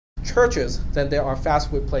churches than there are fast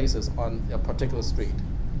food places on a particular street.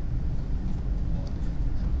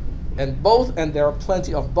 And there are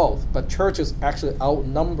plenty of both, but churches actually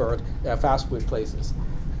outnumbered fast food places.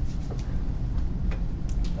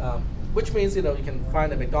 Which means, you can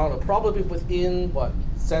find a McDonald's probably within,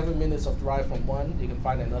 7 minutes of drive from one, you can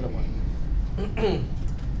find another one.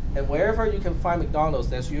 And wherever you can find McDonald's,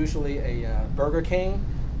 there's usually a Burger King,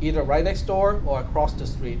 either right next door or across the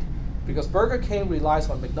street. Because Burger King relies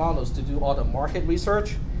on McDonald's to do all the market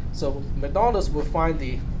research. So McDonald's will find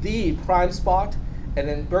the prime spot, and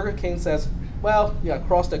then Burger King says, well, yeah,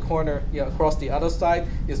 across the corner, across the other side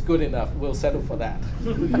is good enough. We'll settle for that.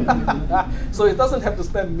 So it doesn't have to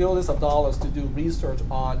spend millions of dollars to do research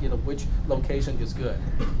on which location is good.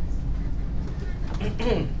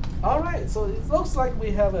 All right, so it looks like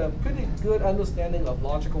we have a pretty good understanding of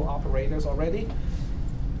logical operators already.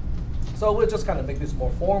 So we'll just kind of make this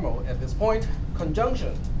more formal at this point.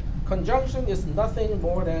 Conjunction. Conjunction is nothing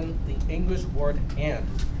more than the English word and.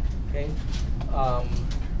 Okay.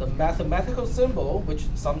 The mathematical symbol, which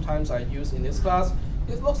sometimes I use in this class,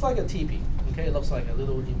 it looks like a TP. Okay, it looks like a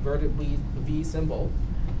little inverted V symbol.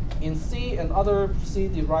 In C and other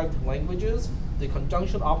C-derived languages, the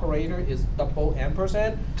conjunction operator is double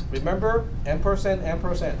ampersand. Remember, ampersand,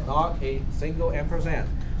 ampersand, not a single ampersand.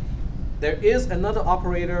 There is another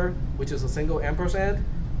operator, which is a single ampersand,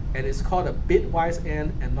 and it's called a bitwise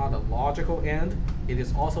AND and not a logical AND. It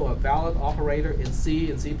is also a valid operator in C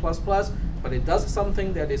and C++, but it does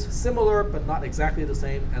something that is similar but not exactly the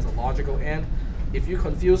same as a logical AND. If you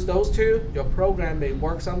confuse those two, your program may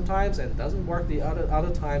work sometimes and doesn't work the other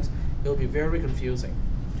times. It will be very confusing.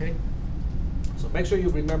 Okay? So make sure you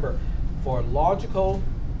remember, for logical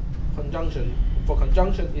conjunction,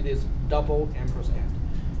 it is double ampersand.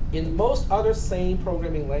 In most other same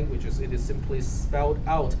programming languages, it is simply spelled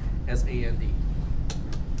out as AND.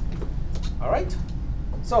 All right?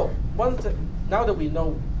 So now that we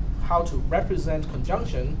know how to represent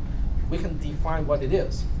conjunction, we can define what it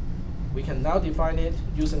is. We can now define it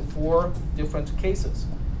using 4 different cases.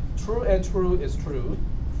 True and true is true.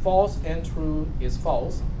 False and true is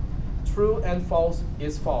false. True and false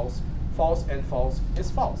is false. False and false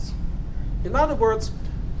is false. In other words,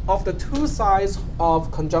 of the 2 sides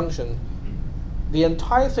of conjunction, the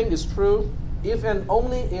entire thing is true if and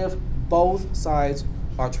only if both sides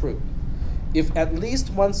are true. If at least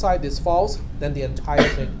one side is false, then the entire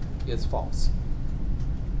thing is false.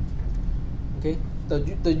 Okay?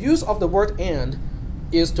 The use of the word and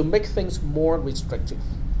is to make things more restrictive.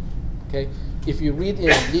 Okay? If you read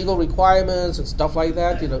in legal requirements and stuff like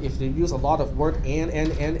that, if they use a lot of word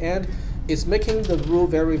and, it's making the rule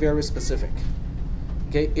very, very specific.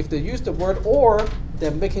 Okay? If they use the word or,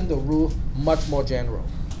 they're making the rule much more general,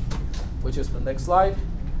 which is the next slide.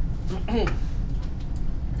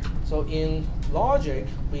 So in logic,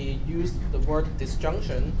 we use the word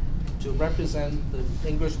disjunction to represent the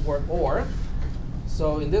English word or.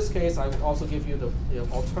 So in this case, I will also give you the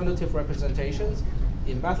alternative representations.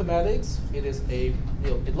 In mathematics, it is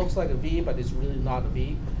it looks like a V, but it's really not a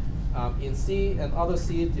V. In C and other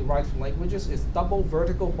C-derived languages, it's double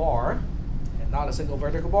vertical bar and not a single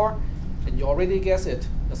vertical bar. And you already guessed it.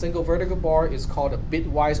 A single vertical bar is called a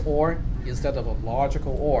bitwise OR instead of a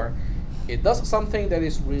logical OR. It does something that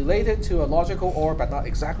is related to a logical OR, but not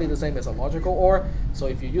exactly the same as a logical OR. So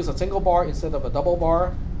if you use a single bar instead of a double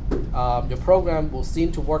bar, your program will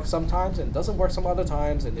seem to work sometimes and doesn't work some other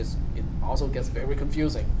times, and it also gets very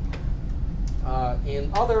confusing.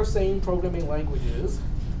 In other same programming languages,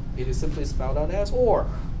 it is simply spelled out as OR.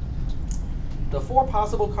 The 4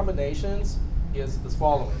 possible combinations is as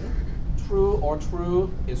following. True or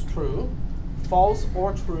true is true. False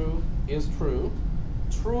or true is true.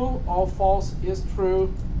 True or false is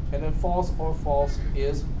true. And then false or false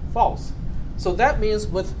is false. So that means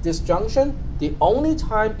with disjunction, the only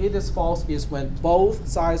time it is false is when both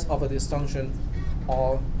sides of a disjunction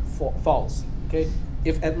are false. Okay?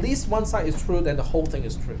 If at least one side is true, then the whole thing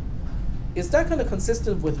is true. Is that kind of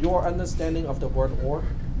consistent with your understanding of the word or?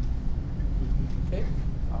 Okay?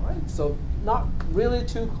 All right. So not really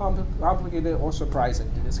too complicated or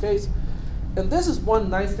surprising in this case. And this is one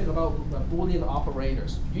nice thing about Boolean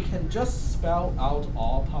operators. You can just spell out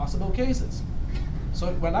all possible cases.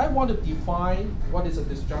 So when I want to define what is a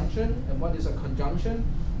disjunction and what is a conjunction,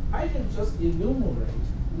 I can just enumerate,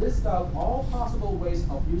 list out all possible ways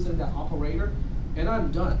of using that operator, and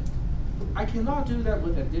I'm done. I cannot do that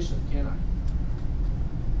with addition, can I?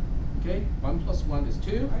 Okay, 1 plus 1 is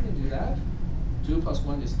 2, I can do that. 2 plus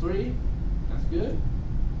 1 is 3, that's good.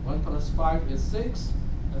 1 plus 5 is 6,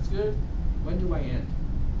 that's good. When do I end?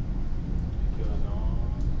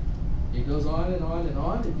 It goes on and on and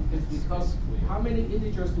on. It's because how many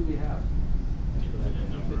integers do we have? Infinite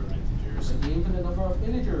number of integers. An infinite number of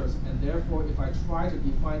integers, and therefore if I try to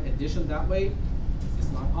define addition that way, it's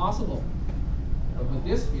not possible. But with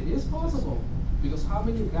this, it is possible, because how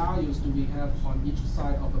many values do we have on each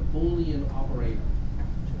side of a Boolean operator?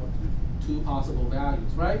 Two possible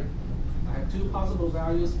values, right? I have two possible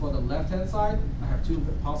values for the left-hand side. I have two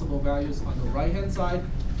possible values on the right-hand side.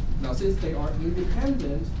 Now, since they are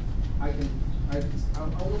independent, I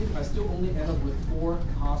still only end up with 4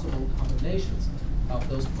 possible combinations of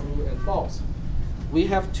those true and false. We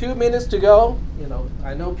have 2 minutes to go. You know,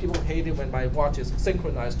 I know people hate it when my watch is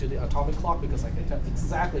synchronized to the atomic clock, because I can tell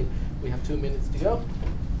exactly we have 2 minutes to go.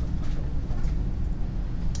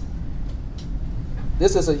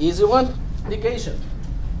 This is an easy one. Negation.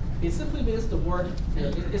 It simply means the word,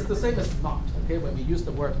 it's the same as not. Okay, when we use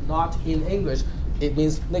the word not in English, it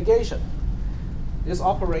means negation. This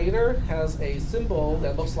operator has a symbol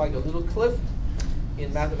that looks like a little cliff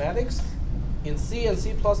in mathematics. In C and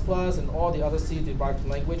C++ and all the other C-derived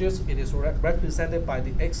languages, it is represented by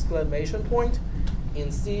the exclamation point.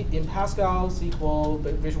 In Pascal, SQL,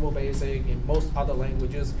 Visual Basic, in most other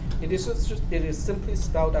languages, it is simply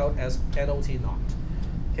spelled out as not, not.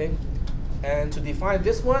 Okay, and to define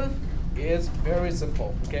this one is very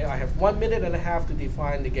simple. Okay, I have 1.5 minutes to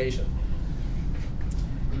define negation.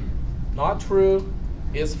 Not true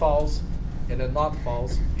is false, and then not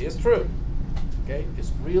false is true. Okay,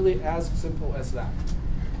 it's really as simple as that.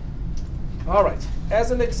 All right,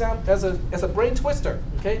 as an example, as a brain twister.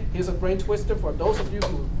 Okay, here's a brain twister for those of you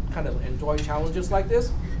who kind of enjoy challenges like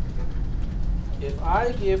this. If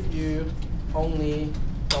I give you only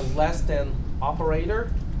the less than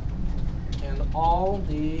operator and all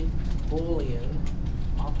the Boolean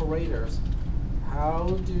operators, how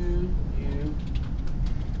do you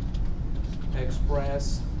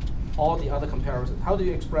express all the other comparisons? How do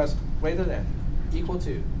you express greater than, equal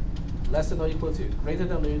to, less than or equal to, greater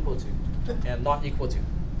than or equal to, and not equal to?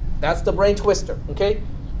 That's the brain twister, okay?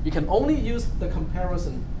 You can only use the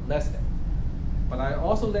comparison less than. But I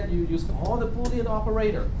also let you use all the Boolean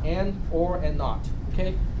operator, and, or, and not,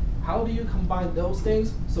 okay? How do you combine those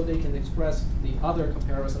things so they can express the other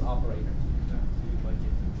comparison operator? Like if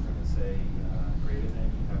you're going to say greater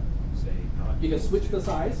than, you have to say not. You can switch the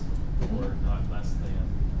size. Or not less than.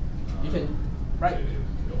 You can, right. So it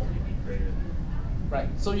could only be greater than. Right.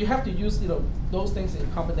 So you have to use those things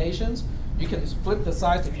in combinations. You can flip the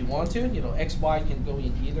size if you want to. X, Y can go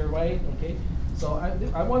in either way. Okay. So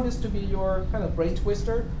I want this to be your kind of brain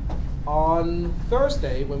twister. On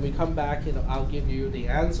Thursday, when we come back, I'll give you the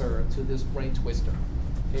answer to this brain twister.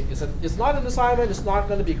 Okay. It's not an assignment. It's not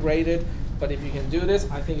going to be graded. But if you can do this,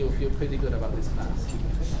 I think you'll feel pretty good about this class.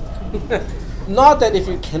 Not that if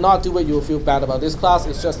you cannot do it, you will feel bad about this class.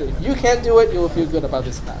 It's just that if you can do it, you will feel good about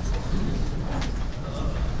this class.